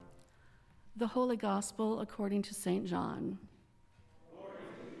The Holy Gospel according to St. John.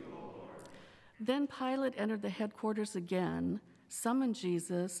 Then Pilate entered the headquarters again, summoned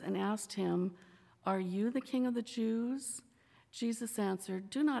Jesus, and asked him, "Are you the king of the Jews?" Jesus answered,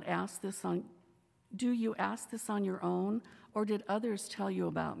 Do you ask this on your own, or did others tell you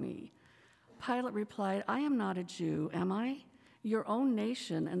about me?" Pilate replied, "I am not a Jew, am I? Your own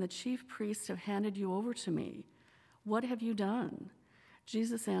nation and the chief priests have handed you over to me. What have you done?"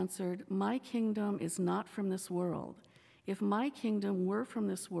 Jesus answered, "My kingdom is not from this world. If my kingdom were from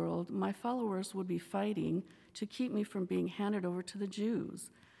this world, my followers would be fighting to keep me from being handed over to the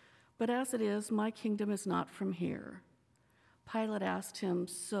Jews. But as it is, my kingdom is not from here." Pilate asked him,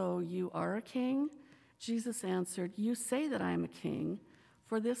 "So you are a king?" Jesus answered, "You say that I am a king.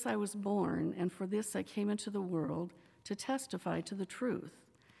 For this I was born, and for this I came into the world, to testify to the truth.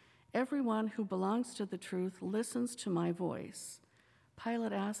 Everyone who belongs to the truth listens to my voice."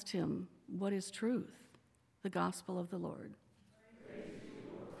 Pilate asked him, "What is truth?" The Gospel of the Lord. Praise to you,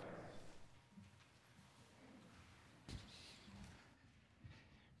 Lord Christ.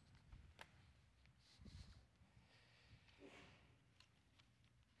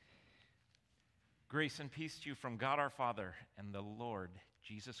 Grace and peace to you from God our Father and the Lord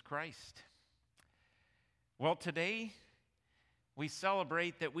Jesus Christ. Well, today we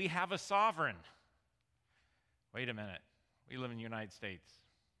celebrate that we have a sovereign. Wait a minute. We live in the United States.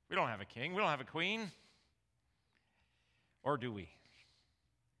 We don't have a king. We don't have a queen. Or do we?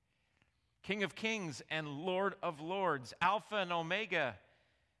 King of kings and Lord of lords, Alpha and Omega,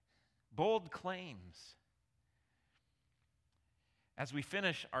 bold claims. As we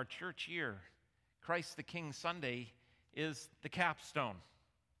finish our church year, Christ the King Sunday is the capstone.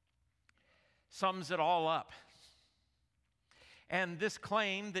 Sums it all up. And this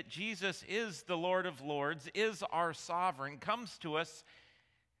claim that Jesus is the Lord of lords, is our sovereign, comes to us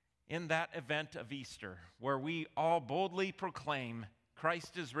in that event of Easter, where we all boldly proclaim,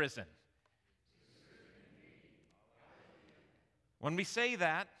 Christ is risen. When we say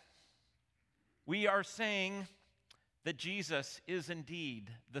that, we are saying that Jesus is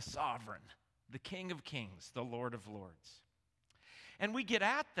indeed the sovereign, the King of kings, the Lord of lords. And we get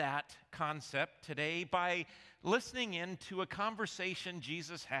at that concept today by listening in to a conversation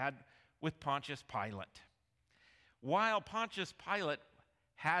Jesus had with Pontius Pilate. While Pontius Pilate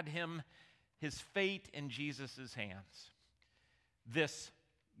had his fate in Jesus' hands, this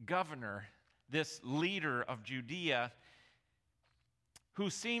governor, this leader of Judea, who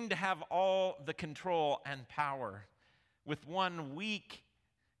seemed to have all the control and power, with one weak,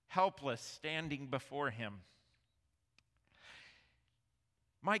 helpless standing before him.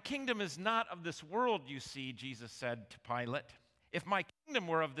 "My kingdom is not of this world, you see," Jesus said to Pilate. "If my kingdom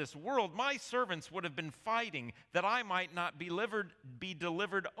were of this world, my servants would have been fighting that I might not be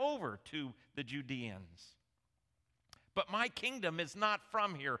delivered over to the Judeans. But my kingdom is not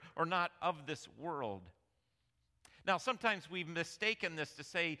from here, or not of this world." Now, sometimes we've mistaken this to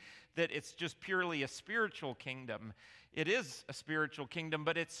say that it's just purely a spiritual kingdom. It is a spiritual kingdom,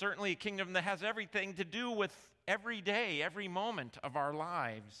 but it's certainly a kingdom that has everything to do with every day, every moment of our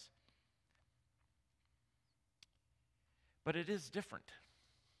lives. But it is different.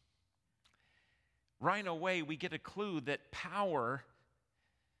 Right away, we get a clue that power,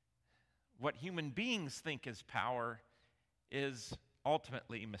 what human beings think is power, is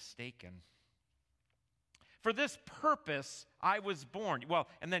ultimately mistaken. "For this purpose I was born." Well,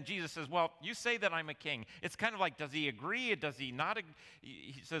 and then Jesus says, "Well, you say that I'm a king." It's kind of like, does he agree? Does he not?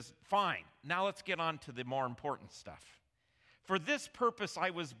 He says, "Fine. Now let's get on to the more important stuff. For this purpose I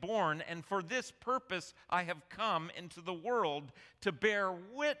was born, and for this purpose I have come into the world, to bear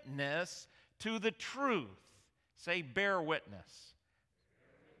witness to the truth." Say, bear witness.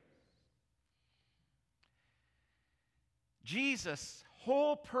 Jesus'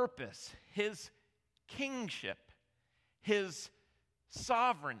 whole purpose, his kingship, his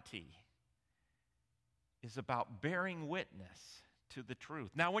sovereignty, is about bearing witness to the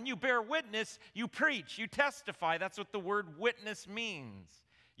truth. Now, when you bear witness, you preach, you testify. That's what the word witness means.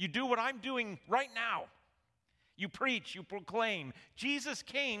 You do what I'm doing right now. You preach, you proclaim. Jesus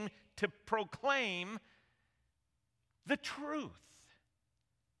came to proclaim the truth.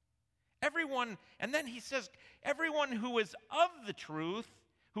 Everyone, and then he says, everyone who is of the truth,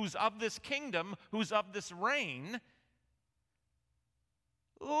 who's of this kingdom, who's of this reign,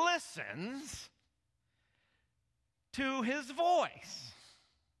 listens to his voice.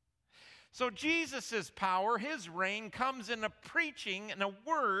 So Jesus' power, his reign, comes in a preaching and a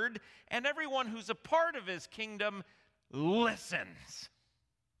word, and everyone who's a part of his kingdom listens.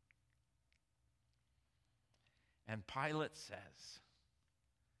 And Pilate says,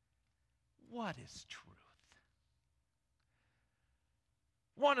 what is truth?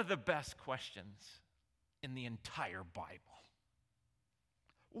 One of the best questions in the entire Bible.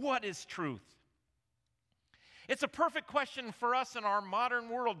 What is truth? It's a perfect question for us in our modern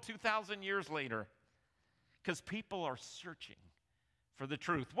world 2,000 years later, because people are searching for the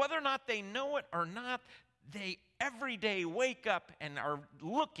truth. Whether or not they know it or not, they every day wake up and are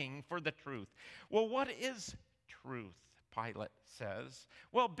looking for the truth. Well, what is truth? Pilate says.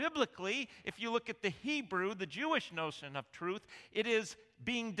 Well, biblically, if you look at the Hebrew, the Jewish notion of truth, it is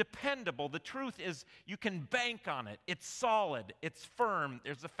being dependable. The truth is you can bank on it. It's solid. It's firm.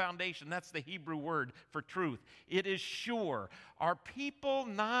 There's a foundation. That's the Hebrew word for truth. It is sure. Are people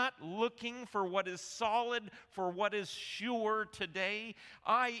not looking for what is solid, for what is sure today?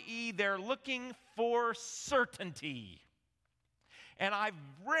 i.e., they're looking for certainty. And I've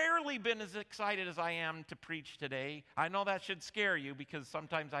rarely been as excited as I am to preach today. I know that should scare you because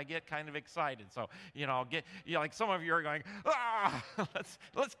sometimes I get kind of excited. So, I'll get, like some of you are going,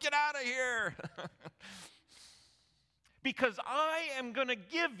 let's get out of here. Because I am going to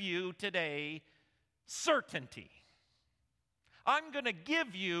give you today certainty. I'm going to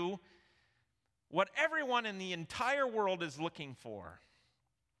give you what everyone in the entire world is looking for.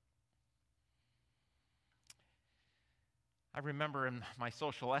 I remember in my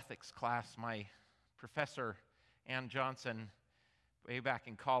social ethics class, my professor, Ann Johnson, way back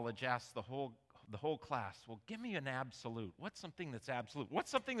in college, asked the whole class, well, give me an absolute. What's something that's absolute?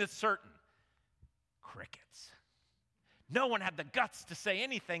 What's something that's certain? Crickets. No one had the guts to say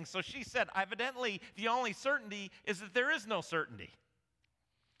anything, so she said, evidently, the only certainty is that there is no certainty.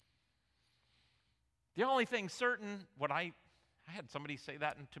 The only thing certain, I had somebody say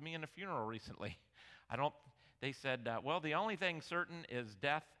that to me in a funeral recently. They said, the only thing certain is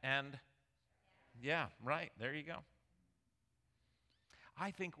death and, yeah, right, there you go. I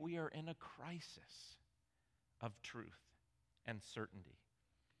think we are in a crisis of truth and certainty.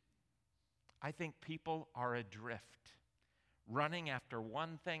 I think people are adrift, running after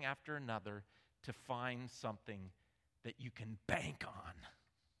one thing after another to find something that you can bank on.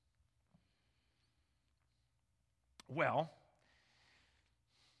 Well,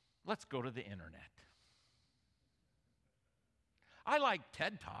 let's go to the internet. I like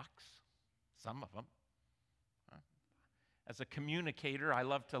TED Talks, some of them. As a communicator, I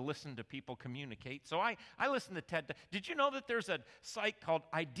love to listen to people communicate. So I listen to TED. Did you know that there's a site called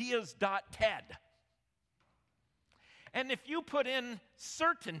ideas.ted? And if you put in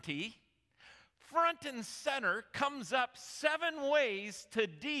certainty, front and center comes up 7 ways to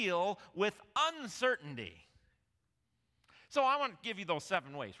deal with uncertainty. So I want to give you those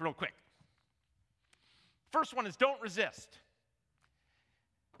 7 ways real quick. First one is don't resist.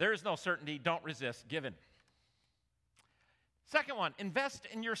 There is no certainty, don't resist, given. Second one, invest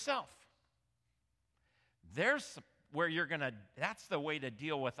in yourself. There's where that's the way to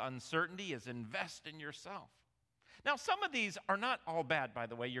deal with uncertainty, is invest in yourself. Now, some of these are not all bad, by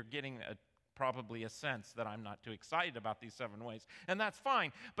the way. You're getting probably a sense that I'm not too excited about these 7 ways, and that's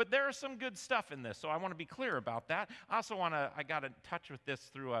fine. But there is some good stuff in this, so I want to be clear about that. I got in touch with this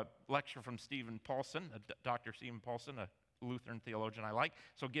through a lecture from Stephen Paulson, Dr. Stephen Paulson, a Lutheran theologian I like,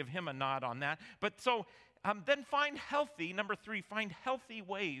 so give him a nod on that. But so then number 3, find healthy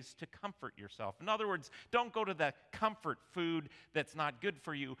ways to comfort yourself. In other words, don't go to the comfort food that's not good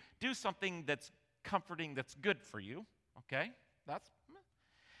for you. Do something that's comforting, that's good for you, okay?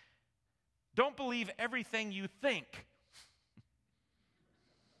 Don't believe everything you think.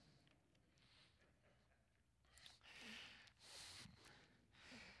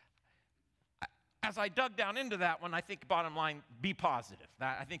 As I dug down into that one, I think bottom line, be positive.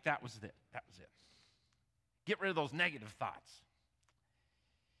 I think that was it. Get rid of those negative thoughts.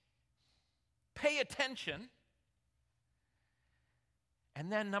 Pay attention.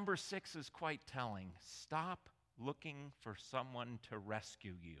 And then number 6 is quite telling. Stop looking for someone to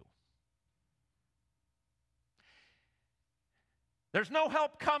rescue you. There's no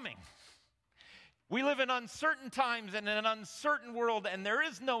help coming. We live in uncertain times and in an uncertain world, and there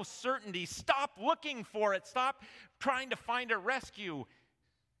is no certainty. Stop looking for it. Stop trying to find a rescue.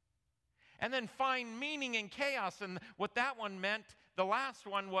 And then find meaning in chaos. And what that one meant, the last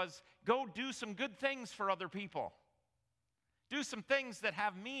one, was go do some good things for other people. Do some things that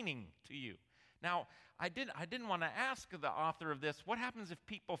have meaning to you. Now, I didn't want to ask the author of this, what happens if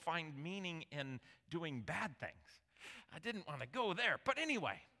people find meaning in doing bad things? I didn't want to go there. But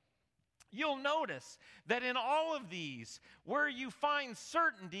anyway, you'll notice that in all of these, where you find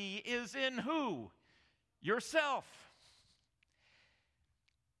certainty is in who? Yourself.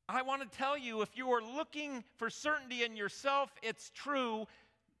 I want to tell you, if you are looking for certainty in yourself, it's true.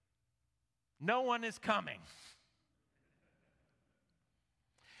 No one is coming.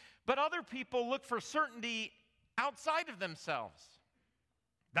 But other people look for certainty outside of themselves.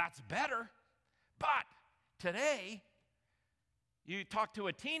 That's better. But today, you talk to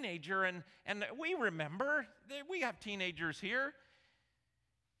a teenager, and we remember, we have teenagers here.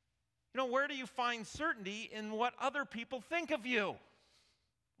 You know, where do you find certainty in what other people think of you?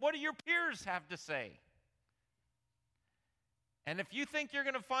 What do your peers have to say? And if you think you're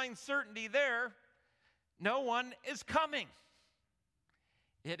going to find certainty there, no one is coming.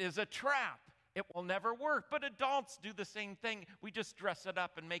 It is a trap. It will never work. But adults do the same thing. We just dress it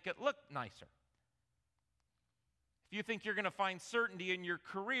up and make it look nicer. If you think you're going to find certainty in your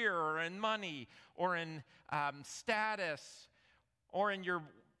career or in money or in status or in your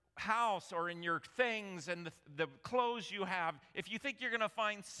house or in your things and the clothes you have, if you think you're going to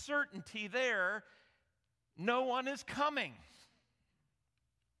find certainty there, no one is coming.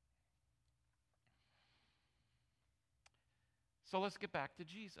 So let's get back to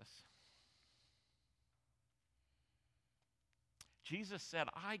Jesus. Jesus said,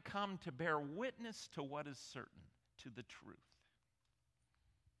 I come to bear witness to what is certain, to the truth.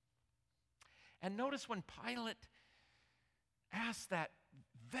 And notice when Pilate asked that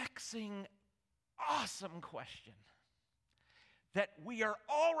vexing, awesome question that we are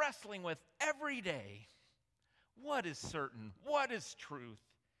all wrestling with every day, what is certain? What is truth?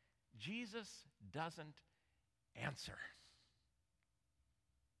 Jesus doesn't answer.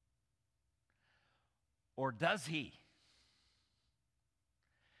 Or does he?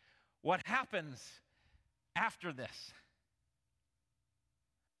 What happens after this?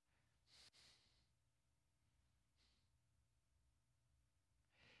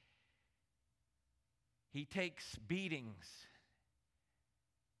 He takes beatings.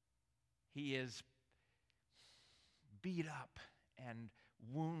 He is beat up and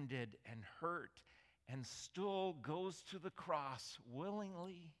wounded and hurt and still goes to the cross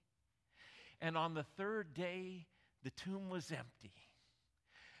willingly. And on the third day, the tomb was empty.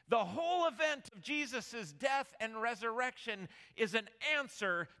 The whole event of Jesus' death and resurrection is an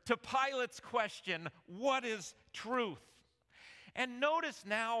answer to Pilate's question, what is truth? And notice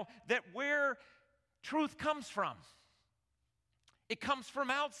now that where truth comes from, it comes from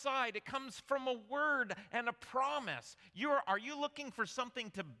outside. It comes from a word and a promise. Are you looking for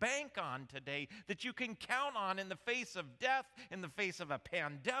something to bank on today that you can count on in the face of death, in the face of a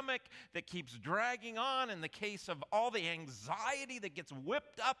pandemic that keeps dragging on, in the case of all the anxiety that gets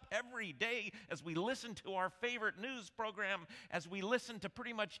whipped up every day as we listen to our favorite news program, as we listen to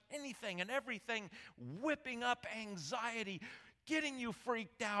pretty much anything and everything, whipping up anxiety, getting you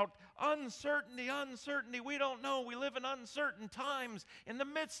freaked out, uncertainty, we don't know, we live in uncertain times. In the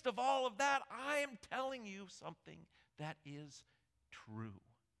midst of all of that, I am telling you something that is true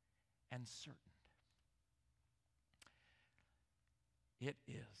and certain. It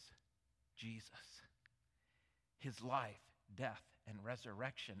is Jesus, his life, death, and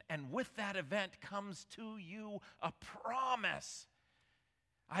resurrection. And with that event comes to you a promise.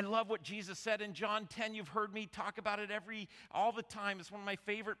 I love what Jesus said in John 10. You've heard me talk about it all the time. It's one of my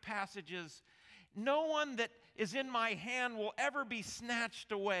favorite passages. No one that is in my hand will ever be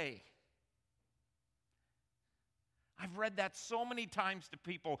snatched away. I've read that so many times to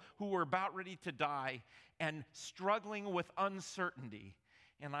people who were about ready to die and struggling with uncertainty.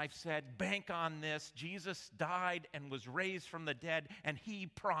 And I've said, bank on this. Jesus died and was raised from the dead, and he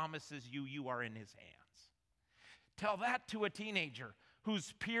promises you are in his hands. Tell that to a teenager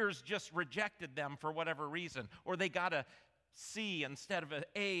whose peers just rejected them for whatever reason, or they got a C instead of an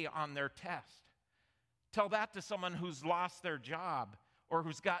A on their test. Tell that to someone who's lost their job or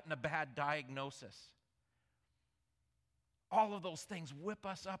who's gotten a bad diagnosis. All of those things whip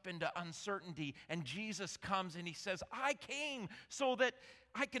us up into uncertainty, and Jesus comes and he says, I came so that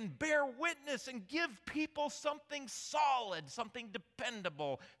I can bear witness and give people something solid, something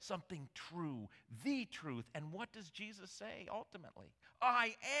dependable, something true, the truth. And what does Jesus say ultimately?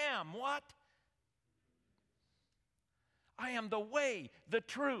 I am what? I am the way, the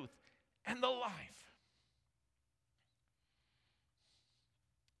truth, and the life.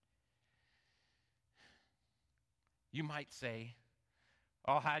 You might say,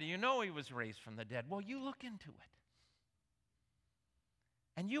 oh, how do you know he was raised from the dead? Well, you look into it.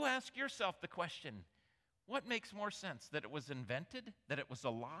 And you ask yourself the question, what makes more sense? That it was invented? That it was a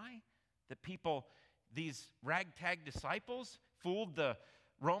lie? That people, these ragtag disciples, fooled the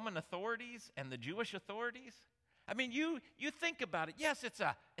Roman authorities and the Jewish authorities? I mean, you think about it. Yes, it's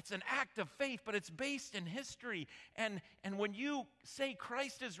an act of faith, but it's based in history. And when you say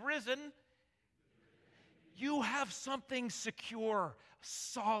Christ is risen, you have something secure,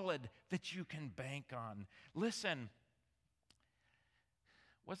 solid that you can bank on. Listen,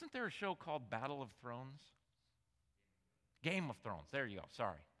 wasn't there a show called Battle of Thrones? Game of Thrones, there you go,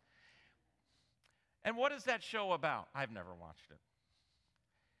 sorry. And what is that show about? I've never watched it.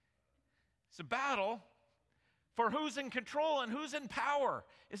 It's a battle for who's in control and who's in power.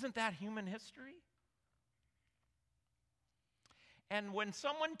 Isn't that human history? And when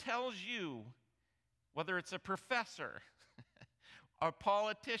someone tells you, whether it's a professor, a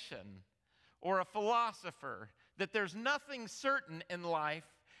politician, or a philosopher, that there's nothing certain in life,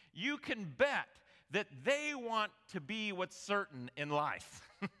 you can bet that they want to be what's certain in life.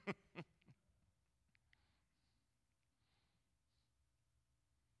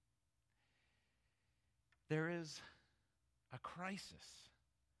 There is a crisis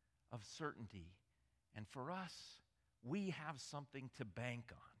of certainty, and for us, we have something to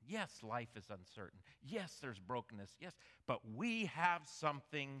bank on. Yes, life is uncertain. Yes, there's brokenness. Yes, but we have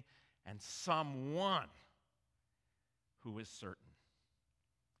something and someone who is certain.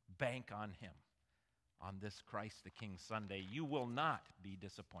 Bank on him on this Christ the King Sunday. You will not be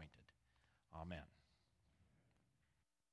disappointed. Amen.